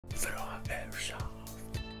Airsoft.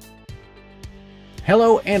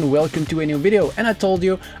 Hello and welcome to a new video, and I told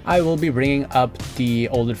you I will be bringing up the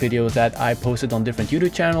older videos that I posted on different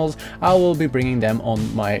YouTube channels. I will be bringing them on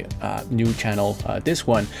my new channel, this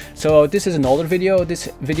one. So this is an older video. This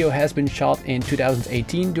video has been shot in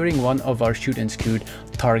 2018 during one of our shoot and scoot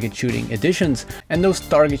target shooting editions, and those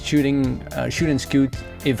target shooting shoot and scoot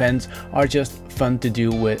events are just fun to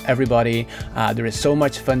do with everybody. There is so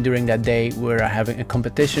much fun during that day. We're having a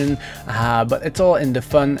competition, but it's all in the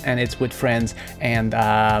fun and it's with friends, and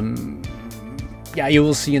yeah, you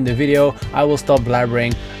will see in the video. I will stop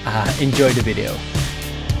blabbering. Enjoy the video.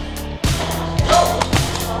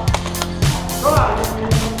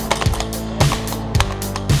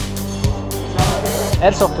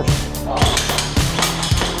 Airsoft.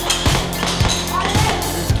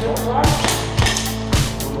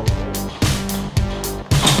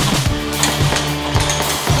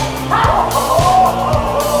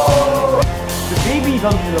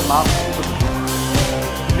 Van de maat.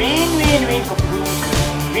 Win, win, win.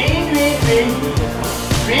 Win, win, win.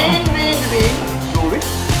 Win, win, win. Zo weer.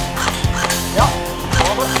 Ja.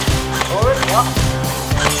 Over. Over. Ja.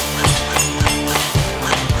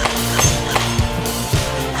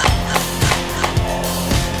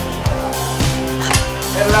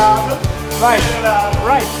 Herlaten. Right.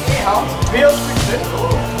 Right. Ja. Veel succes.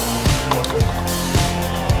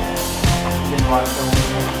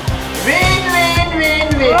 Win, win,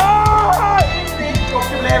 win, win. Oh! Win, win. Op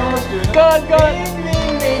je blijven ondersteunen. Good, good.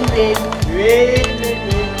 Win, win, win, win. Win, win,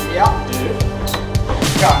 win. Ja.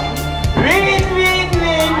 Ja. Win, win,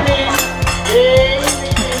 win, win. Win,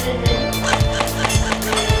 win, win, win.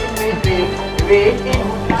 Win, win, win.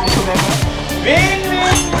 Win, win. Win,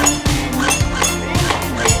 win.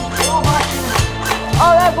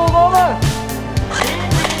 Oh, that boom over.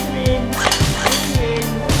 Win, win, win.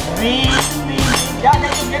 Win, win. Ja,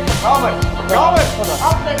 net zo net. Robert. Robert.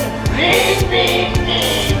 Afleggen. Win, win,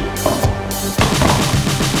 win.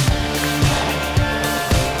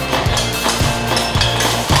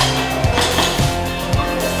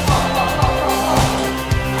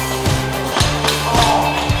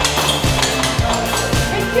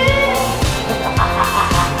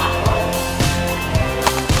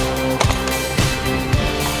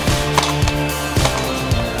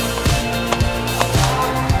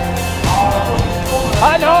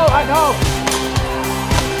 I know, I know.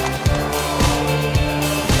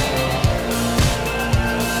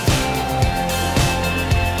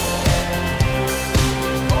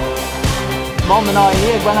 Man, men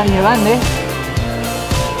hier, ik ben er niet gewend, hè.